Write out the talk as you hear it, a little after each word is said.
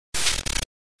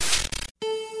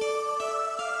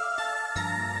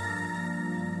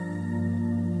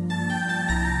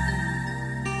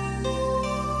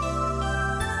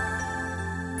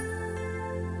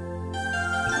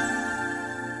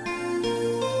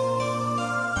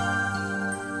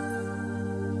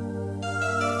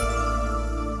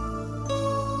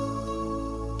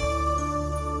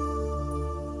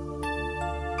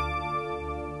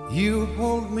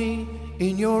me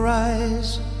in your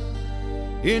eyes,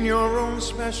 in your own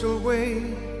special way.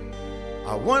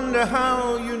 I wonder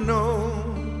how you know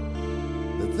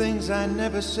the things I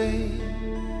never say.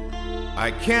 I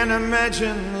can't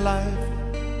imagine life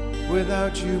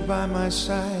without you by my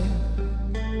side.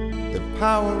 The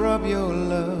power of your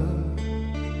love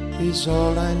is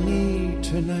all I need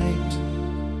tonight.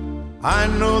 I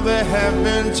know there have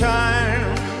been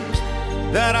times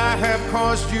that I have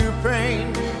caused you pain.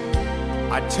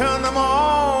 I'd turn them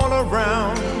all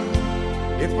around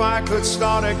if I could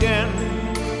start again.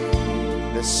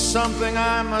 There's something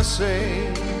I must say,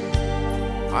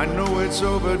 I know it's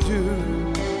overdue.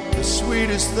 The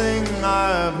sweetest thing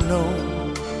I've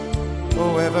known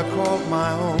or ever called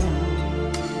my own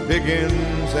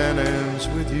begins and ends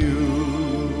with you.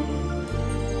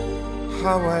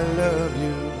 How I love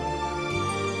you,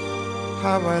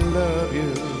 how I love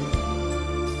you.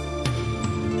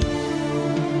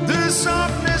 The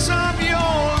softness of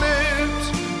your lips,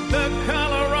 the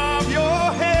color of your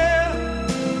hair,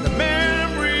 the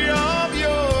memory of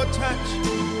your touch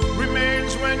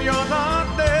remains when you're not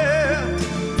there.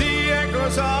 The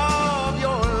echoes of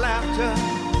your laughter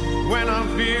when I'm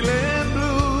feeling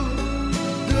blue.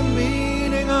 The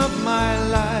meaning of my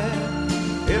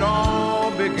life, it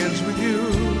all begins with you.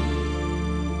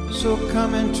 So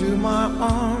come into my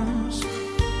arms,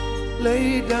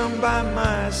 lay down by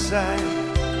my side.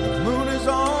 The moon is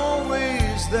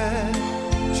always there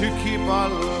to keep our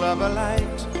love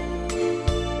alight.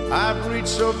 I've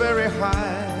reached so very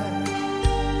high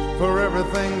for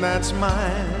everything that's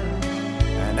mine,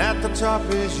 and at the top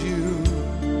is you.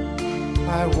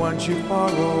 I want you for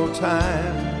all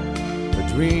time, a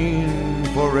dream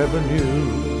forever new.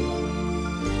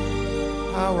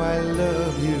 How I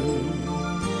love you,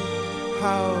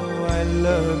 how I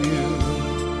love you.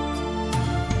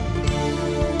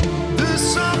 The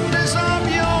softness of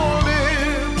your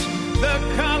lips, the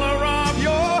color of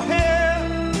your hair,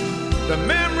 the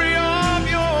memory of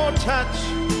your touch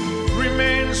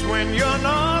remains when you're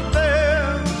not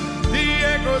there. The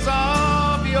echoes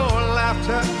of your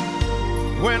laughter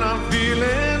when I'm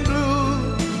feeling blue.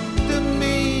 The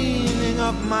meaning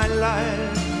of my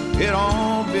life, it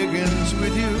all begins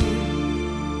with you.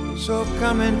 So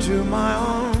come into my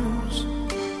arms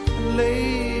and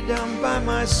lay down by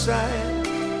my side.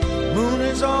 Moon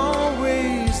is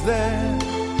always there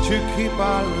to keep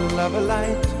our love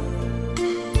alight.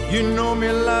 You know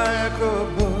me like a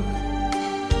book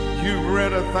you've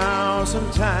read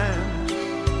 1,000 times.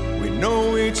 We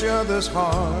know each other's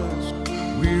hearts,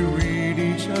 we read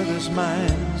each other's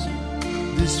minds.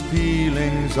 This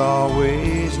feeling's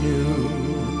always new.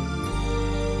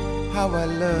 How I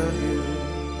love you,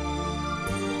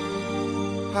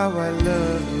 how I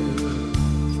love you.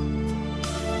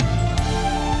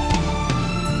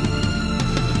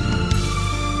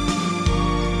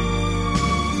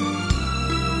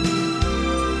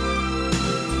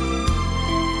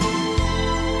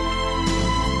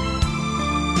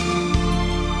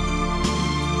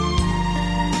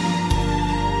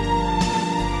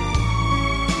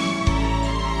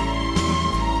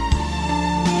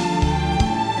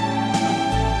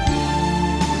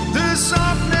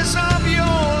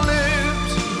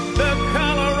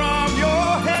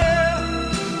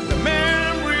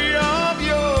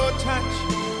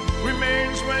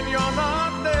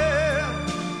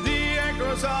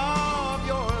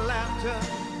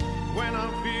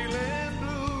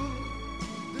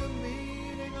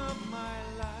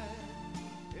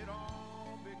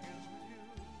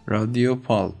 رادیو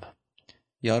پالپ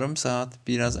yarım saat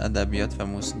biraz ədəbiyyat və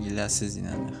musiqi ilə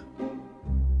sizinlədik.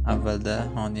 Əvvəldə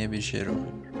Haniyə bir şeir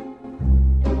oxuyur.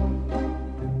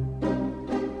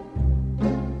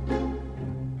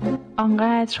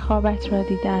 آنقدر خوابت را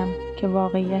دیدم که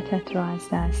واقعیتت را از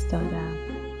دست دادم.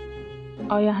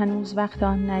 آیا هنوز وقت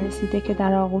آن نرسیده که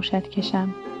در آغوشت کشم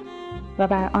و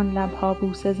بر آن لبها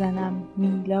بوسه زنم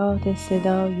میلاد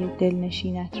صدای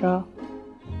دلنشینت را؟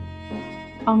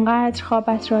 آنقدر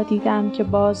خوابت را دیدم که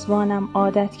بازوانم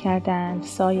عادت کردند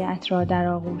سایه‌ات را در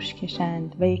آغوش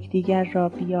کشند و یکدیگر را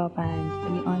بیابند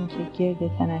بی آنکه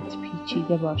گرد تنت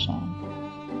پیچیده باشند.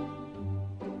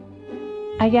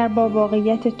 اگر با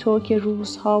واقعیت تو که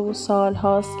روزها و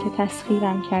سالهاست که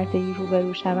تسخیرم کرده ای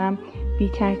روبرو شوم، بی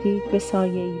تردید به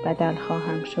سایه‌ای بدل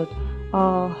خواهم شد.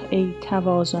 آه ای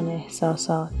توازن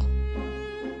احساسات.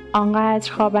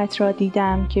 آنقدر خوابت را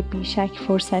دیدم که بیشک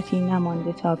فرصتی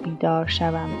نمانده تا بیدار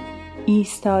شوم.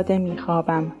 ایستاده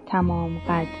میخوابم تمام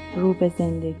قد، رو به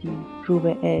زندگی، رو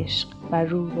به عشق و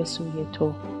رو به سوی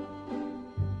تو.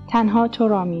 تنها تو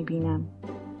را میبینم.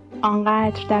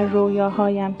 آنقدر در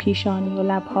رویاهایم پیشانی و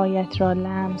لبهایت را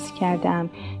لمس کردم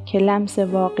که لمس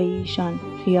واقعیشان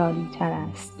خیالی تر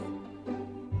است.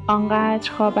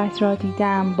 آنقدر خوابت را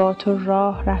دیدم، با تو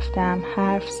راه رفتم،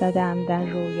 حرف زدم در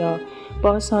رویا،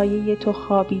 با سایه تو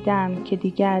خوابیدم که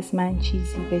دیگه از من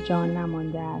چیزی به جان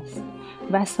نمانده است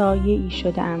و سایه‌ای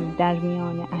شدم در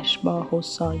میان اشباح و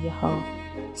سایه ها،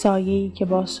 سایه‌ای که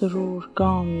با سرور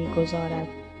گام می‌گذارد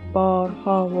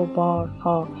بارها و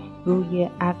بارها روی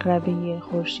عقربه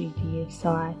خورشیدی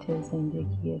ساعت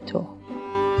زندگی تو.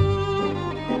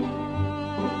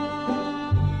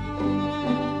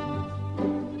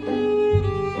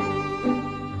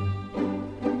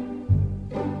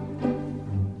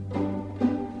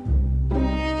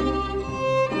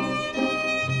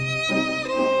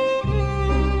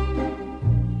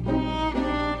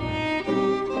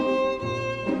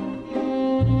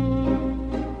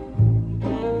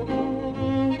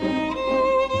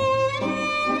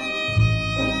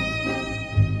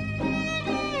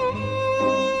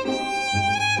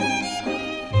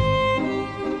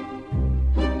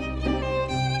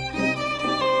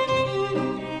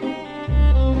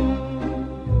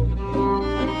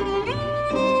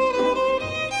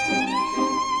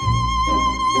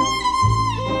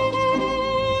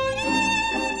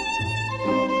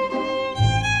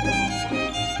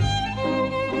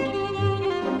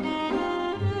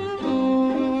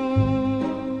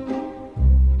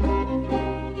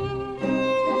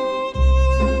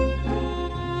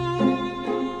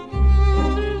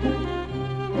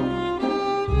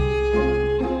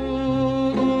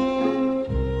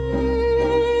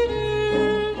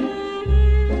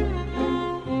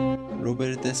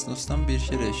 Desnosdan bir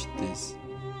şey eşittiyiz.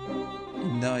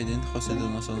 İndi Aydın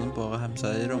Xosedonasonun bağı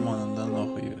həmsayı romanından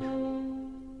oxuyur.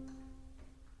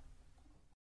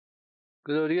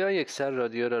 گلوریا یک سر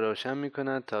رادیو را روشن می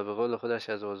کند تا به قول خودش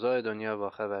از اوضاع دنیا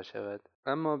باخبر شود،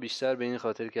 اما بیشتر به این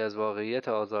خاطر که از واقعیت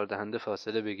آزاردهنده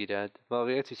فاصله بگیرد،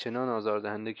 واقعیتی چنان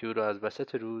آزاردهنده که او را از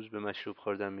وسط روز به مشروب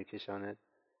خوردن می کشاند.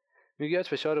 میگوید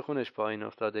فشار خونش پایین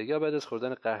افتاده یا بعد از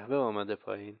خوردن قهوه آمده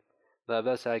پایین و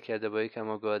اول سعی کرده با یک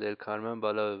معادل کارمند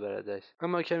بالا ببردش،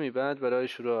 اما کمی بعد برای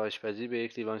شروع آشپزی به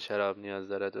یک لیوان شراب نیاز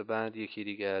دارد و بعد یکی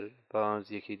دیگر،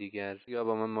 باز یکی دیگر. یا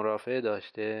با من مرافعه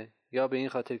داشته یا به این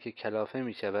خاطر که کلافه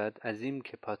می شود از این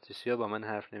که پاتریسیا با من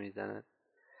حرف نمی زند.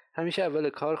 همیشه اول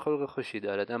کار خلق خوشی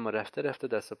دارد، اما رفته رفته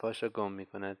دست و پاش را گم می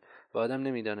کند و آدم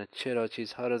نمی داند چرا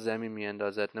چیزها را زمین می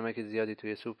اندازد، نمک زیادی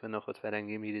توی سوپ نخود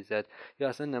فرنگی می ریزد یا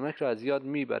اصلا نمک را از یاد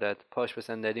می برد، پاش به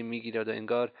صندلی می گیرد و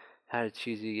انگار هر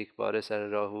چیزی یک باره سر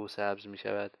راه او سبز می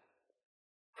شود.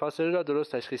 فاصله را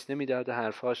درست تشخیص نمی دهد و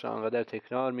حرفهاش را آنقدر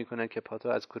تکرار می کند که پاتو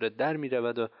از کوره در می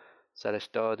رود و سرش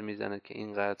داد می زند که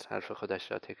اینقدر حرف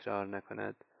خودش را تکرار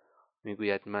نکند. می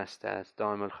گوید مست است،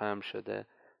 دائم الخمر شده،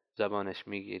 زبانش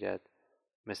می گیرد،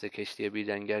 مثل کشتی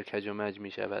بیلنگر کج و مج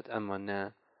می شود، اما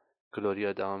نه،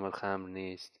 گلوریا دائم الخمر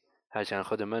نیست. هرچند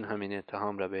خود من همین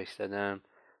اتهام را بهش زدم،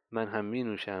 من هم می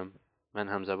نوشم، من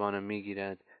هم زبانم می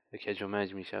گیرد و کج و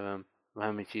مج می شوم و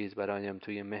همه چیز برایم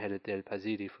توی مهر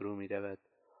دلپذیری فرو می رود.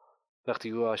 وقتی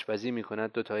او آشپزی می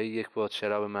کند 2 تایی یک بطری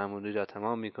شراب معمولی را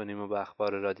تمام می کنیم و به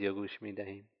اخبار رادیو گوش می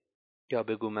دهیم یا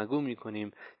بگو مگو می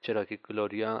کنیم، چرا که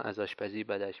گلوریا از آشپزی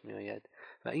بدش می آید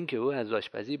و اینکه او از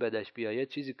آشپزی بدش بیاید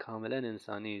چیزی کاملا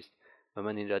انسانی است و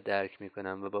من این را درک می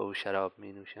کنم و با او شراب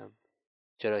می نوشم.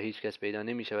 چرا هیچ کس پیدا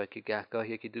نمی شود که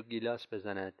گهگاه 1-2 گیلاس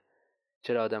بزند؟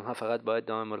 چرا آدم ها فقط باید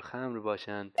دائم الخمر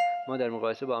باشند؟ ما در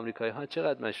مقایسه با آمریکایی ها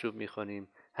چقدر مشروب می خوریم؟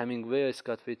 همینگوی و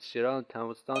اسکات فیتزجرالد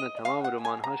تمام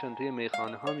رمان هاشان توی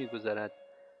میخانه ها می گذرد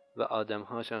و آدم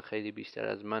هاشان خیلی بیشتر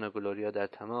از من و گلوریا در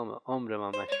تمام عمر ما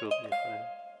مشروب می خورند،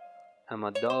 اما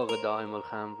داغ دائم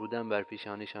الخمر بودن بر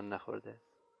پیشانیشان نخورده.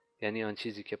 یعنی آن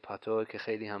چیزی که پاتو که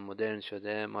خیلی هم مدرن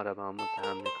شده ما را به آن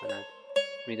متهم می کند.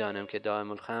 می دانم که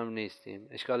دائم الخمر نیستیم.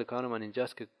 اشکال کارمان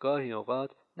اینجاست که گاهی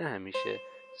اوقات، نه همیشه،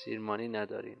 سیرمانی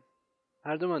نداریم.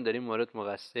 هر دومان در این مورد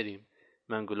مقصریم.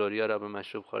 من گلوریا را به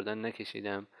مشروب خوردن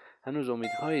نکشیدم، هنوز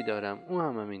امیدهایی دارم، او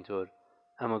هم همینطور،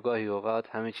 اما گاهی اوقات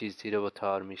همه چیز تیره و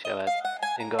تار می شود،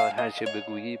 انگار هرچه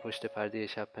بگویی پشت پرده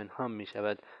شب پنهان می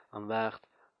شود. آن وقت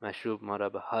مشروب ما را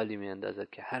به حالی می اندازد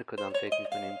که هر کدام فکر می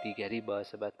کنیم دیگری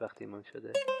باعث بدبختیمان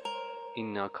شده.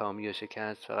 این ناکامی و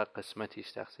شکست فقط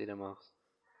قسمتیش تقصیر ماست،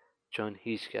 چون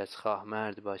هیچ کس، خواه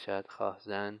مرد باشد خواه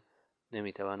زن،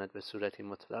 نمی تواند به صورتی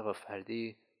مطلق و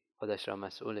فردی خودش را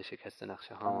مسئول شکست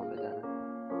نقشه ها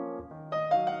بداند.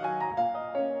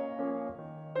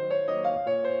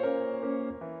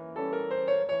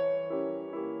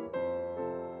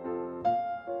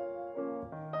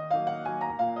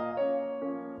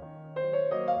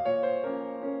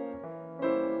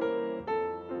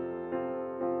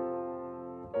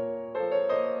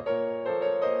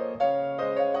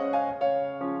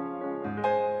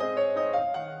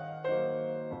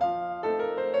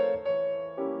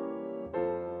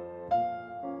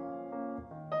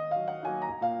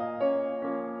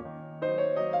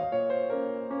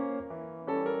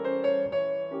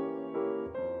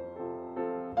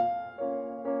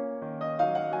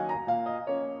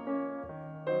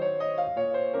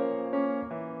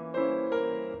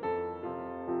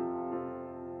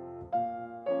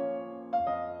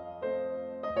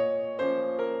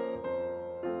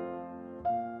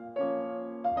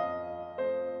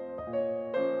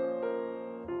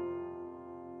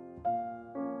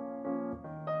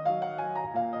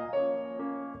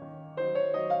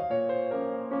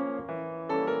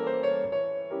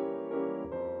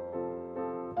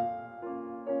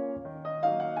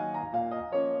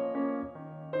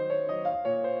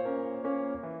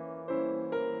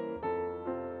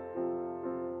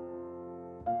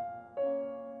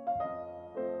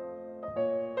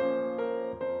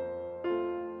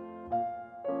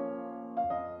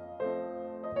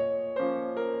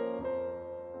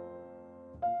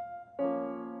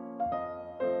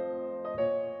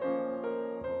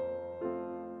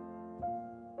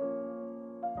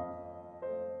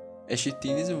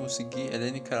 Eşitdiyiniz musiqi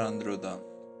Eleni Karandro'dan.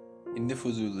 İndi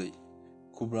Fuzuli,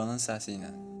 Kubranın səsi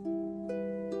ilə.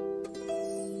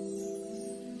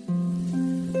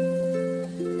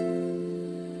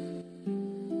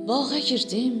 Bağa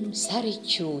girdim, səri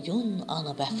kuyun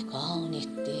anıb əfqan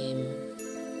etdim.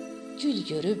 Gül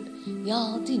görüb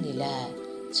yadin ilə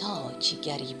çaki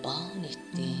qəriban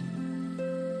etdim.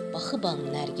 Baxıban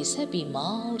Nərgisə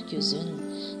bimar gözün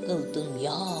qıldım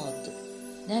yad.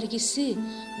 Nərgisi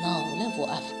nalə və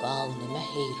əfqanimə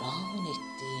heyran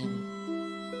etdim.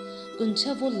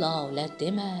 Qınça və lalə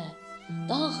demə,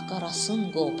 dağ qarasın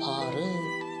qoparıb,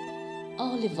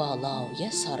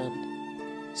 alivalaya sarıb,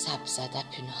 səbzədə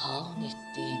pünhan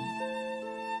etdim.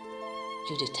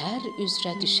 Gülütər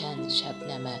üzrə düşən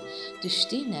şəbnəmə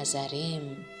düşdü nəzərim,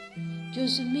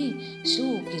 gözümü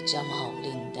şuq-i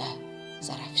cəmalində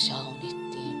zərəfşan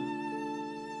etdim.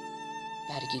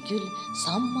 Bərgi gül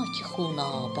sanma ki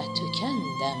xunabə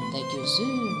tökəndəmdə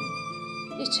gözüm,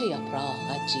 neçə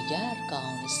yaprağa cigər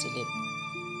qanı silib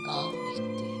qan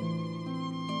etdim.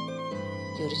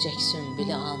 Görəcək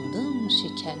sümbülü andım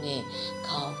şikəni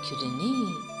kakülünü,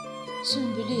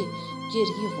 sümbülü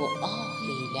geriyi və ah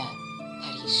ilə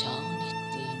pərişan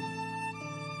etdim.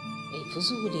 Ey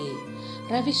Fuzuli,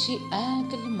 rəvişi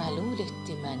əql məlul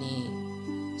etdi məni,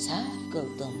 səhv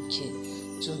qıldım ki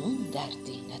cunun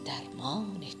dərdinə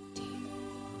dərman etdi.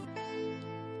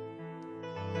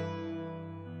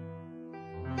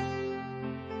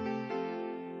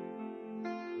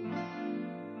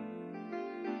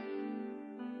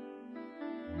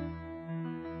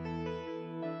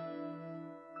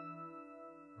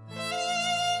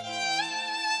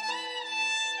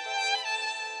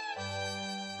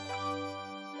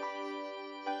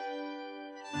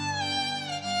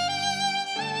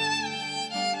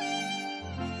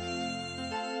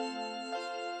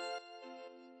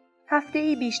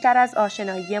 هفته‌ای بیشتر از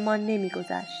آشناییمان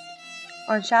نمی‌گذشت.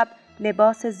 آن شب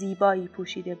لباس زیبایی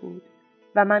پوشیده بود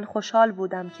و من خوشحال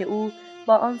بودم که او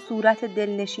با آن صورت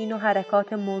دلنشین و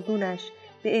حرکات موزونش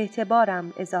به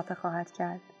اعتبارم اضافه خواهد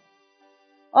کرد.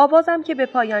 آوازم که به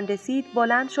پایان رسید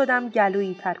بلند شدم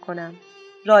گلویی تر کنم.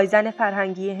 رایزن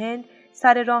فرهنگی هند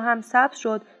سر راهم سبز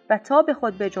شد و تا به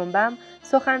خود بجنبم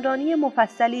سخنرانی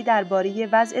مفصلی درباره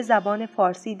وضع زبان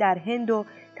فارسی در هند و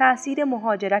تأثیر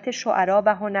مهاجرت شعرا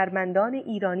و هنرمندان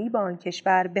ایرانی به آن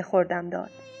کشور به خوردم داد.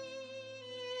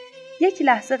 یک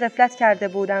لحظه غفلت کرده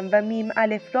بودم و میم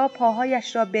الف را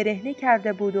پاهایش را برهنه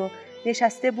کرده بود و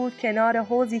نشسته بود کنار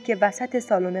حوضی که وسط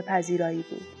سالن پذیرایی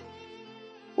بود.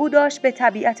 او داشت به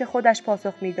طبیعت خودش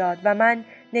پاسخ می‌داد و من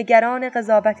نگران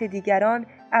قضاوت دیگران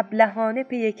ابلهانه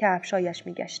پی کفشایش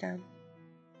می‌گشتم.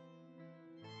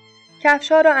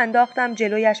 کفش‌ها را انداختم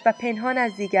جلویش و پنهان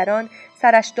از دیگران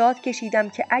سرش داد کشیدم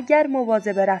که اگر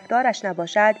مواظب رفتارش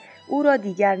نباشد او را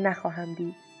دیگر نخواهم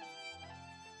دید.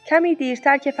 کمی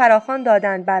دیرتر که فراخوان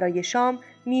دادند برای شام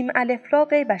میم الف را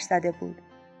غیبش زده بود.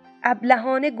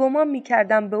 ابلهانه گمان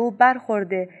می‌کردم به او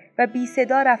برخورده و بی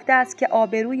صدا رفته است که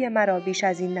آبروی مرا بیش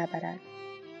از این نبرد.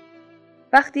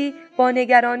 وقتی با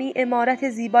نگرانی عمارت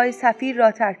زیبای سفیر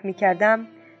را ترک می‌کردم،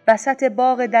 وسط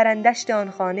باغ درندشت آن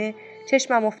خانه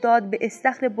چشمم افتاد به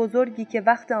استخر بزرگی که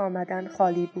وقت آمدن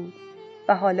خالی بود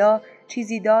و حالا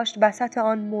چیزی داشت وسط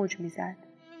آن موج می‌زد.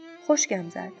 خشکم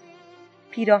زد.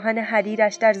 پیراهن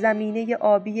حریرش در زمینه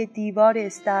آبی دیوار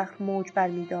استخر موج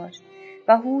برمی‌داشت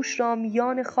و هوش را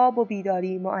میان خواب و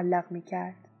بیداری معلق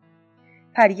می‌کرد.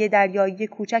 پری دریایی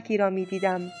کوچکی را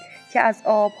می‌دیدم که از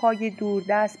آب‌های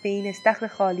دوردست به این استخر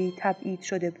خالی تبعید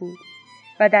شده بود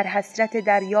و در حسرت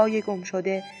دریای گم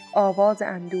شده آواز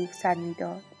اندوه سر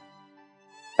می‌داد.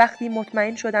 وقتی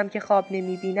مطمئن شدم که خواب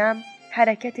نمی‌بینم،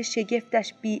 حرکت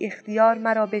شگفتش بی اختیار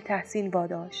مرا به تحسین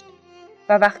واداشت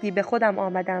و وقتی به خودم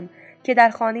آمدم که در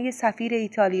خانه سفیر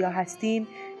ایتالیا هستیم،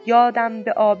 یادم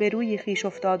به آبروی خویش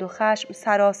افتاد و خشم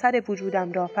سراسر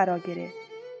وجودم را فرا گرفت.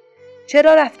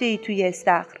 چرا رفته ای توی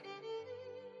استخر؟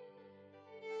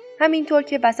 همینطور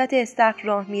که وسط استخر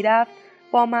راه میرفت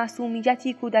با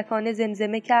معصومیتی کودکانه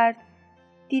زمزمه کرد: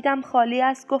 دیدم خالی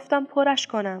است، گفتم پرش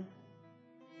کنم.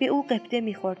 به او غبطه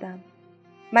می‌خوردم.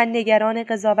 من نگران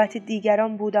قضاوت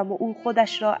دیگران بودم و او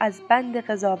خودش را از بند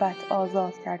قضاوت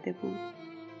آزاد کرده بود.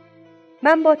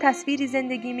 من با تصویری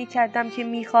زندگی می‌کردم که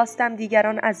می‌خواستم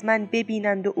دیگران از من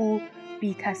ببینند و او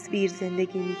بی تصویر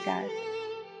زندگی می‌کرد.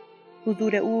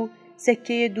 حضور او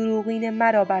سکه دروغین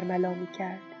مرا برملا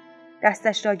می‌کرد.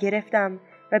 دستش را گرفتم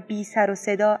و بی سر و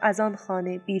صدا از آن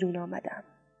خانه بیرون آمدم.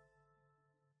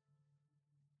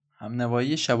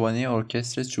 همنوایی شبانه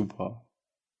ارکستر چوب‌ها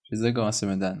Rıza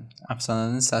Qasimədən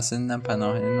Əfsanənin səsindən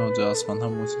Pənahin Oca Asmanha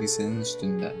musiqisinin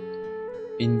üstündə.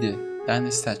 İndi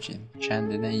dəniz təkin,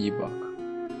 kəndinə iyi bax.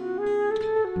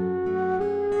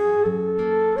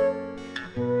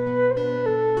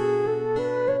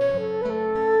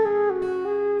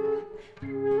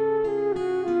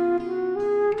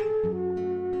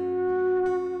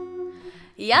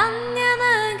 Yan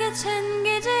yana geçen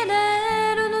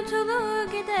geceler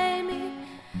unutulur gider mi?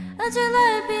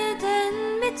 Acılar birden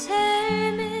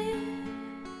biter mi?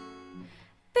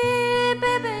 Bir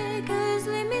bebek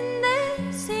özleminde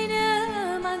seni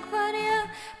aramak var ya,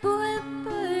 bu hep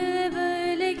böyle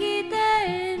böyle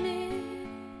gider mi?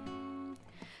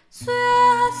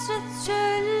 Suya hasret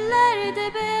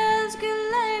çöllerde beyaz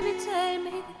güller biter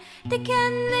mi?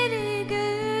 Dikenleri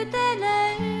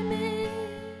göğdeler mi?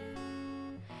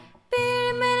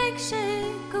 Bir menekşe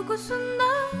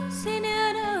kokusunda seni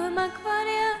aramak var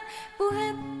ya, bu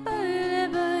hep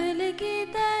böyle böyle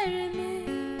gider mi?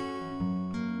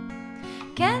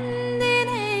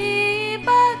 Kendine iyi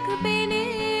bak,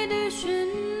 beni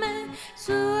düşünme,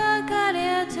 su akar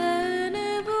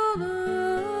yatağını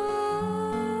bulur.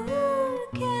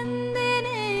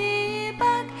 Kendine iyi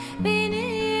bak,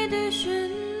 beni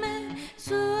düşünme,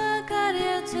 su akar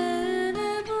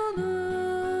yatağını bulur.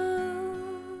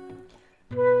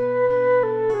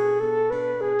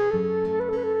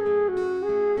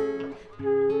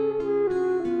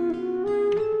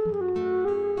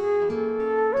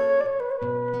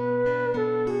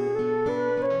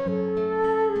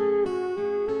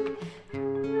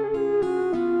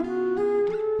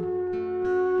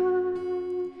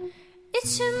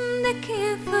 İçimdeki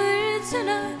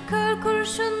fırtına kör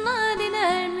kurşunla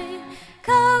diner mi?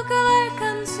 Kavgalar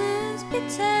kansız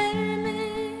biter mi?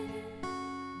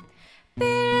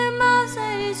 Bir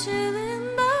mavzer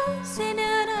çığlığında seni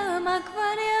aramak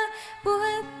var ya, bu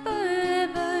hep böyle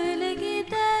böyle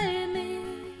gider mi?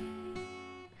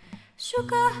 Şu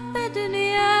kahpe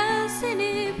dünya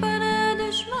seni bana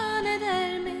düşman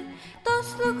eder mi?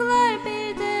 Dostluklar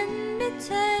birden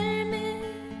biter mi?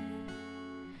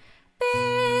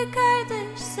 Bir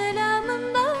kardeş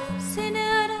selamında seni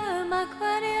aramak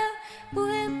var ya, bu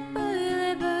hep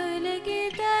böyle böyle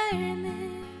gider mi?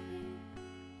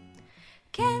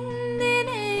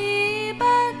 Kendine iyi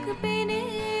bak, beni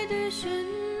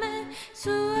düşünme,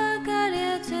 su akar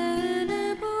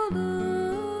yatağını bulur.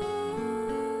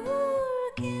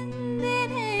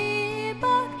 Kendine iyi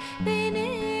bak,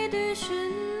 beni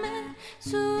düşünme,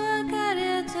 su akar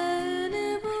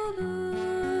yatağını bulur.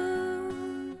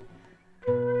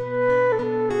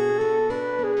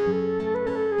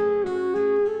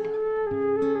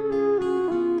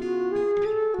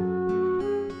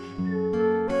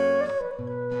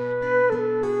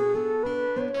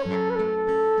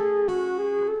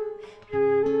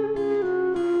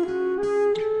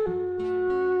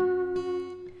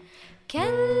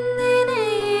 Kendine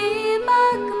iyi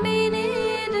bak, beni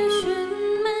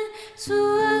düşünme, su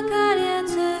akar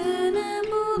yatağını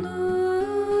bulur.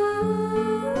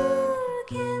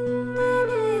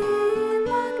 Kendine iyi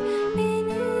bak,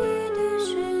 beni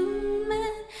düşünme,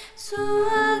 su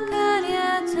akar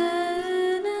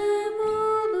yatağını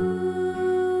bulur.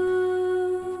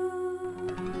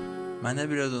 Mənə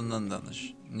biraz ondan danış.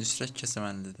 Nüsrət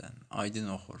Kəsəmənlidən Aydın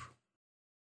oxur.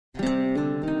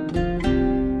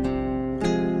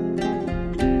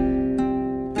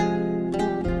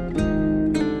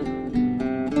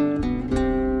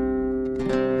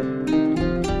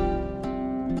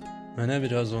 Mənə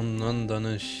biraz ondan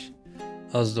danış,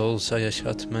 az da olsa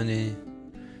yaşat məni.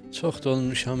 Çox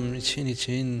dolmuşam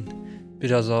için,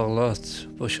 biraz ağlat,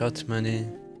 boşat məni.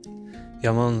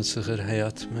 Yaman sıxır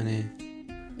həyat məni.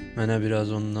 Mənə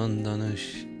biraz ondan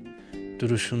danış,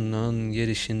 duruşundan,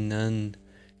 yerişindən,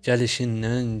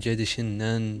 gəlişindən,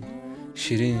 gedişindən,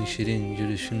 şirin şirin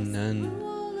gülüşündən,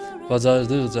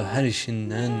 bacardıqca hər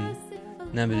işindən,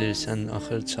 nə bilirsən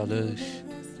axır çalış.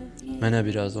 Mənə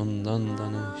biraz ondan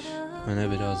danış, mənə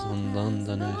biraz ondan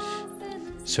danış.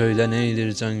 Söylə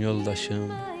neydir can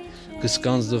yoldaşım,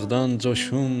 qısqanclıqdan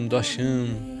coşum, daşım.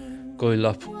 Qoy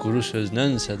lap quru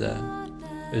sözlənsə də,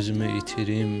 özümü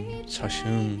itirim,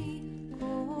 çaşım.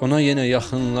 Ona yenə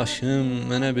yaxınlaşım,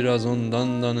 mənə biraz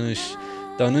ondan danış.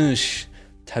 Danış,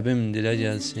 təbim dilə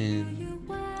gəlsin.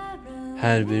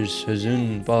 Hər bir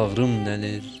sözün bağrım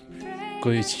dəlir.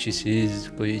 Qoy içkisiz,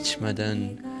 qoy içmədən,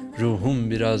 ruhum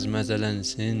biraz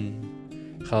məzələnsin.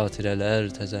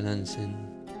 Xatirələr təzələnsin.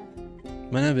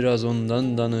 Mənə biraz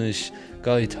ondan danış,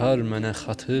 qaytar mənə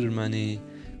xatır məni,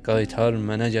 qaytar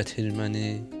mənə gətir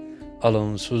məni. Al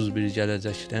onsuz bir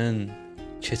gələcəkdən,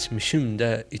 keçmişim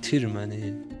də itir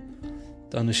məni.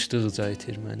 Danışdıqca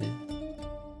itir məni.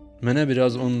 Mənə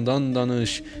biraz ondan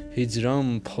danış,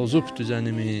 hicram pozub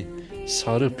düzənimi,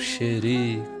 sarıb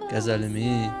şeiri,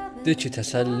 qəzəlimi. De ki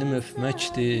təsəllim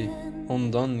öpməkdir,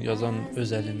 ondan yazan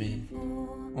öz əlimi.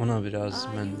 Ona biraz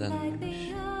məndən danış.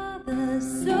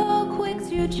 So quick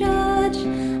to judge,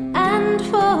 and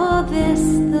for this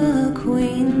the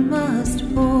queen must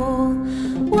fall.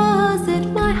 Was it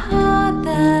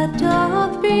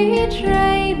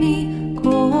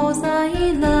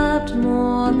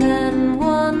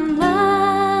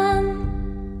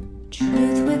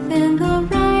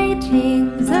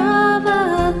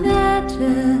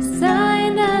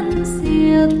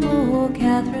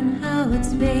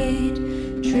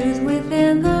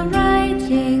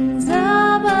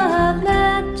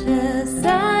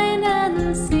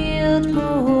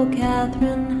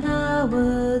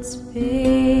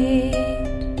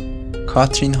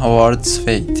کاترین هاواردز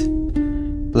فیت،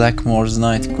 بلکمورز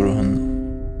نایت گروهun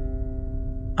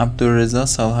Abdurreza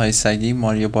Salhay Sagi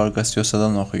Maria Vargas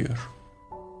Llosa'dan okuyor.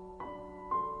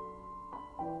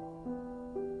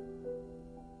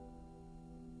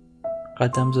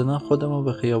 قدم زدن خودم رو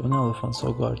به خیابون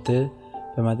آلفونسو گارته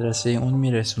به مدرسه اون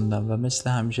میرسوندم و مثل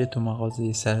همیشه تو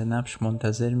مغازه سرنبش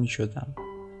منتظر میشدم.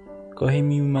 گاهی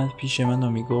میومد پیش من و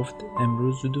میگفت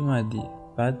امروز زود اومدی.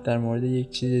 بعد در مورد یک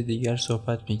چیز دیگر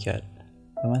صحبت میکرد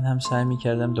و من هم سعی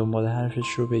میکردم دنبال حرفش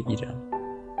رو بگیرم.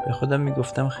 به خودم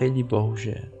میگفتم خیلی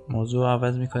باهوشه، موضوع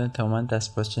عوض میکنه تا من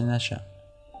دستپاچه نشم.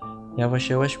 یواش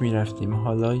یواش میرفتیم،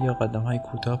 حالا یا قدم های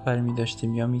کوتاه برمی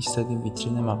داشتیم یا میستادیم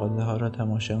ویترین مغازه ها را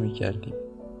تماشا میکردیم.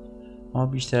 ما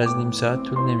بیشتر از نیم ساعت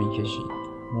طول نمیکشید.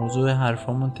 موضوع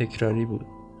حرفامون تکراری بود.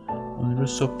 اون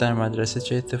روز صبح در مدرسه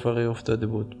چه اتفاقی افتاده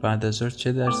بود، بعد از ظهر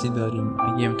چه درسی داریم،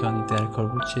 اگه امتحانی در کار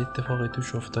بود چه اتفاقی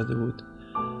توش افتاده بود،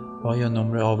 آیا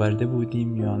نمره آورده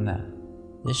بودیم یا نه.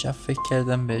 یه شب فکر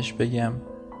کردم بهش بگم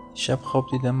شب خواب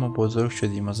دیدم ما بزرگ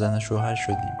شدیم و زن و شوهر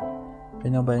شدیم.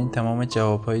 بنابراین تمام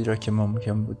جوابهایی را که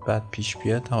ممکن بود بعد پیش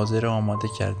بیاد حاضر آماده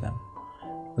کردم.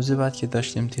 روز بعد که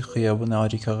داشتیم توی خیابون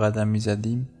آریکا قدم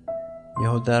میزدیم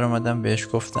یهو در اومدم بهش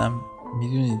گفتم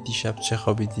میدونی دیشب چه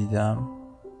خوابی دیدم؟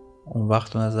 اون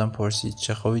وقت اون ازم پرسید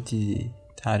چه خوابی دیدی؟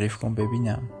 تعریف کن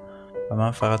ببینم. و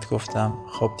من فقط گفتم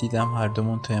خواب دیدم هر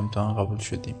دومون تو امتحان قبول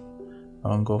شدیم. و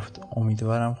اون گفت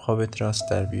امیدوارم خوابت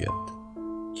راست در بیاد.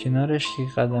 کنارش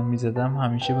که قدم میزدم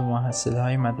همیشه به محصله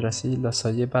های مدرسه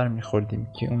لاسایه بر میخوردیم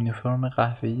که اونیفرم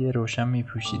قهوه‌ای روشن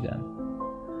میپوشیدن.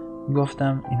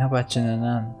 میگفتم اینا بچه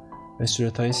ننن، به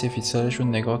صورتهای سفید سالشون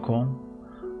نگاه کن.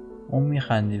 اون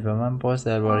میخندید و من باز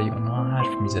درباره اونها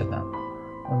حرف میزدم.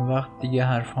 اون وقت دیگه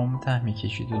حرفامو ته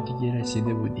میکشید و دیگه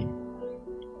رسیده بودیم.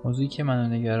 موضوعی که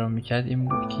منو نگران میکرد این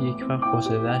بود که یک وقت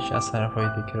حوصله‌اش از حرفای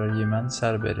تکراری من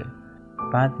سر بره.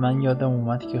 بعد من یادم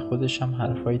اومد که خودش هم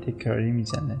حرفای تکراری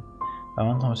میزنه و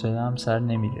من حوصله‌ام سر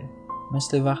نمیره.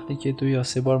 مثل وقتی که 2 یا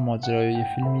 3 بار ماجرای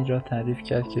فیلمی را تعریف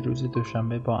کرد که روز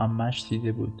دوشنبه با عمه‌اش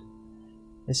دیده بود.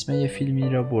 اسم یه فیلمی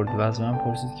را برد و از من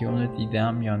پرسید که اونو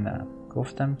دیدم یا نه.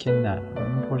 گفتم که نه.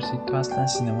 اون پرسید تو اصلا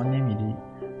سینما نمیری؟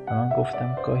 و من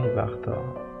گفتم گاهی وقتا،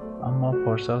 اما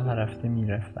پارسال هر هفته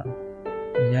میرفتم.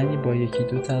 یعنی با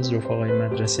 1-2 تا از رفقای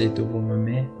مدرسه دوم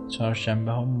مه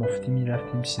چهارشنبه ها مفتی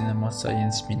میرفتیم سینما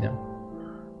ساینس بینم.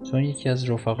 چون یکی از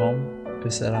رفقام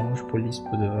پسرعموش پلیس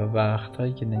بوده و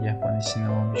وقتایی که نگهبانی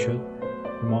سینما میشد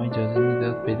به ما اجازه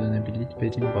میداد بدون بلیط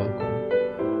بریم بالکن.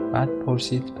 بعد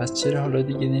پرسید پس چرا حالا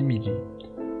دیگه نمیری؟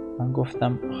 من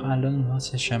گفتم آخه الان اونها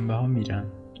 3 شنبه ها میرن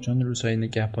چون روزهای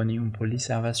نگهبانی اون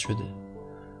پلیس عوض شده.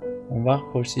 اون وقت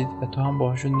پرسید و تو هم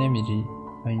باهاشون نمیری؟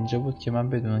 و اینجا بود که من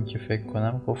بدون که فکر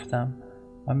کنم گفتم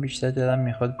من بیشتر دلم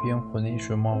میخواد بیام خونه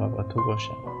شما و با تو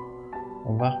باشم.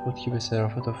 اون وقت بود که به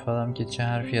صرافت افتادم که چه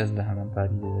حرفی از دهنم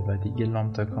پریده و دیگه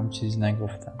لام تا کام چیز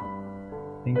نگفتم.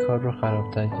 این کار رو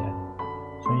خرابتر کرد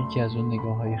چون یکی از اون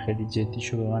نگاه‌های خیلی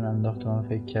جدیشو به من انداخت و من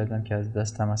فکر کردم که از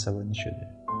دستم عصبانی شده.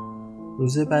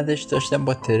 روز بعدش داشتم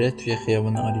با تره توی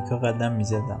خیابون آریکا قدم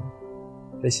میزدم.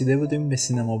 رسیده بودیم به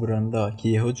سینما براندا که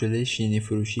یهو جلوی شیرینی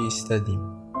فروشی ایستادیم.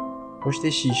 پشت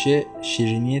شیشه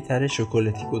شیرینی تر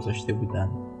شکلاتی گذاشته بودن.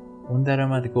 اون در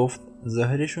اومد گفت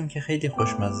ظاهرشون که خیلی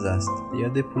خوشمزه است.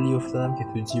 یاد پولی افتادم که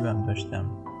تو جیبم داشتم.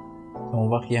 تا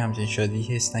اون وقت یه همچین شادی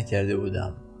حس نکرده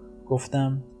بودم.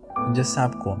 گفتم اینجا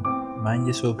صبر کن، من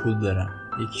یه سو پول دارم،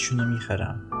 یکیشونو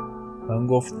میخرم. و اون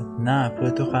گفت نه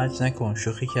پولتو خرج نکن،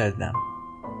 شوخی کردم.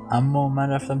 اما من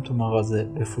رفتم تو مغازه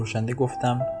به فروشنده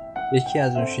گفتم یکی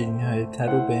از اون شیرینی های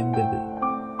تر رو بهم بده.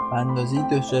 به اندازه‌ای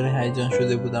دچار هیجان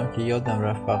شده بودم که یادم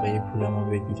رفت بقیه پولمو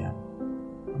بگیرم.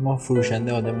 اما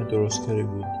فروشنده آدم درستکاری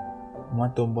بود.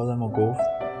 اومد دنبالم و گفت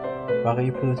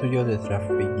بقیه پولتو یادت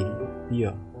رفت بگیری،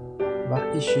 بیا.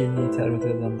 وقتی شیرینی تر رو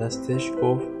دادم دستش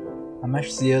گفت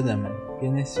همش زیادمه،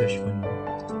 بیا نصفش کنیم.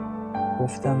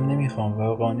 گفتم نمیخوام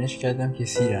و قانعش کردم که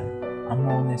سیرم.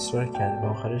 اما اون اصرار کرد و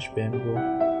آخرش بهم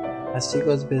گفت پس یه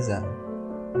گاز بزن.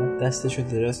 دستشو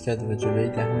دراز کرد و جلوی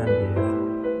دهنم گرفت.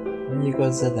 من یه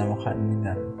گاز زدم و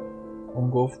خندیدم. اون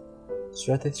گفت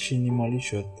صورتت شیرینی مالی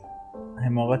شد.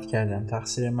 حماقت کردم،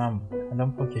 تقصیر من بود،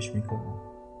 الان پاکش میکنم.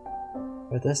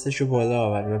 و دستشو بالا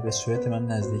آورد و به صورت من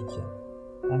نزدیک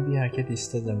کرد. من بی حرکت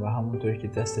ایستادم و همونطور که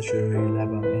دستشو روی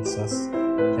لبم احساس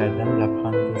کردم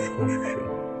لبخند روش خشک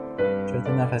شد. جات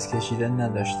نفس کشیدن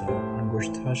نداشتم.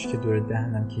 انگشتاش که دور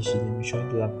دهنم کشیده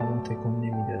میشد لبمو تکون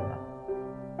نمیدادم.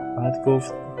 بعد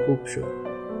گفت خوب شد.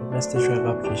 دستش رو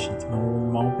عقب کشید.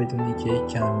 ما بدونی که یک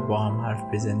کلمه با هم حرف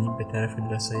بزنیم به طرف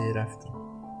لاسایه رفتیم.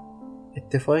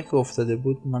 اتفاقی که افتاده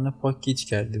بود منو پاک گیج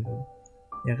کرده بود.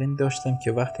 یقین داشتم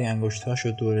که وقتی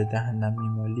انگشتاشو دور دهنم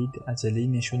میمالید عجله‌ای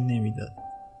نشون نمیداد.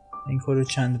 این کارو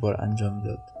چند بار انجام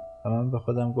داد و من به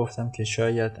خودم گفتم که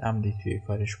شاید عمدی توی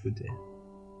کارش بوده.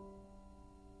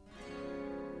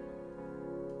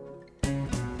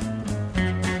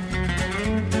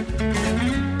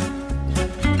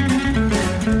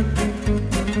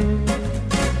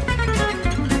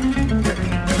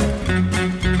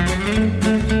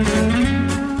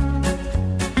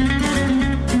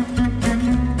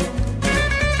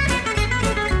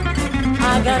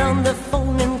 I got on the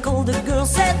phone and called the girl,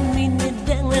 said meet me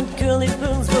down at Curly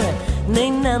Pearl's where nay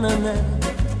na na na,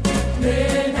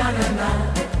 nay na na na.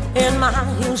 In my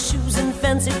high heel shoes and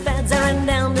fancy fads, I ran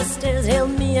down the stairs,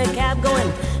 hailed me a cab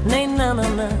going nay na na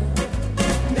na,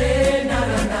 nay na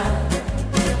na na,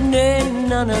 nay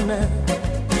na na na,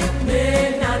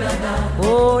 nay na na na.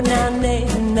 Oh na nay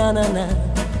na na na,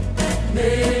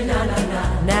 nay na na na,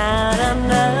 na na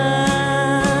na.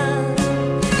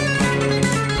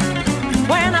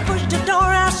 When I pushed the door,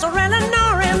 I saw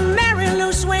Eleanor and Mary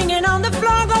Lou swinging on the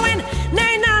floor, going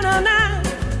nay na na na,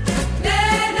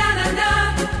 nay na na na.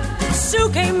 Sue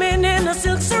came in a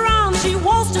silk sarong, she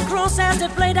waltzed across as they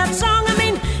played that song. I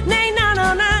mean nay na na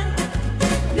na,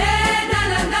 nay na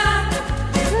na na,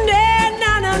 nay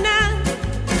na na na,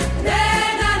 nay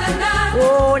na na na.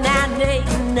 Oh na nay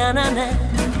na na na,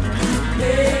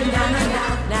 nay na na na,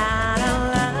 na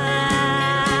na na.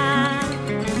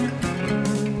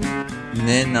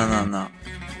 Ne na na na.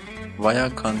 Vaya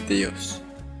con Dios.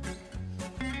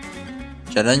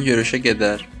 Gələn görüşə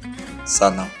qədər.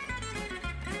 Salam.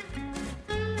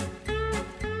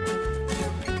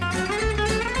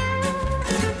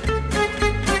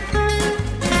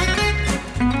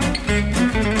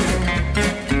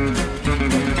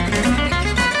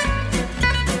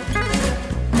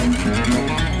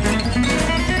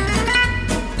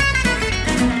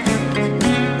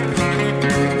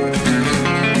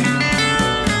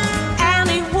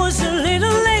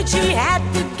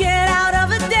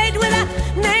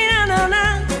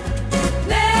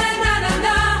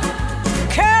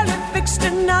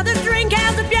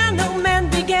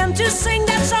 To sing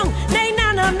that song, nay na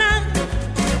na na,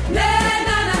 nay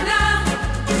na na na,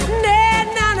 nay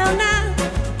na na na,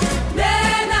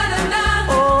 nay na na na.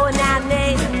 Oh na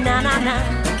nay na na na,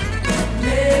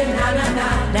 nay na na na,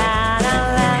 na na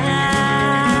na.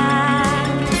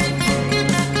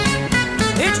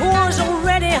 It was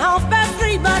already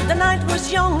 3:30, but the night was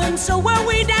young and so were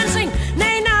we dancing.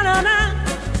 Nay na na na,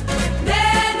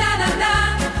 nay na na na.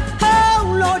 Oh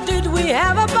Lord, did we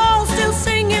have a ball?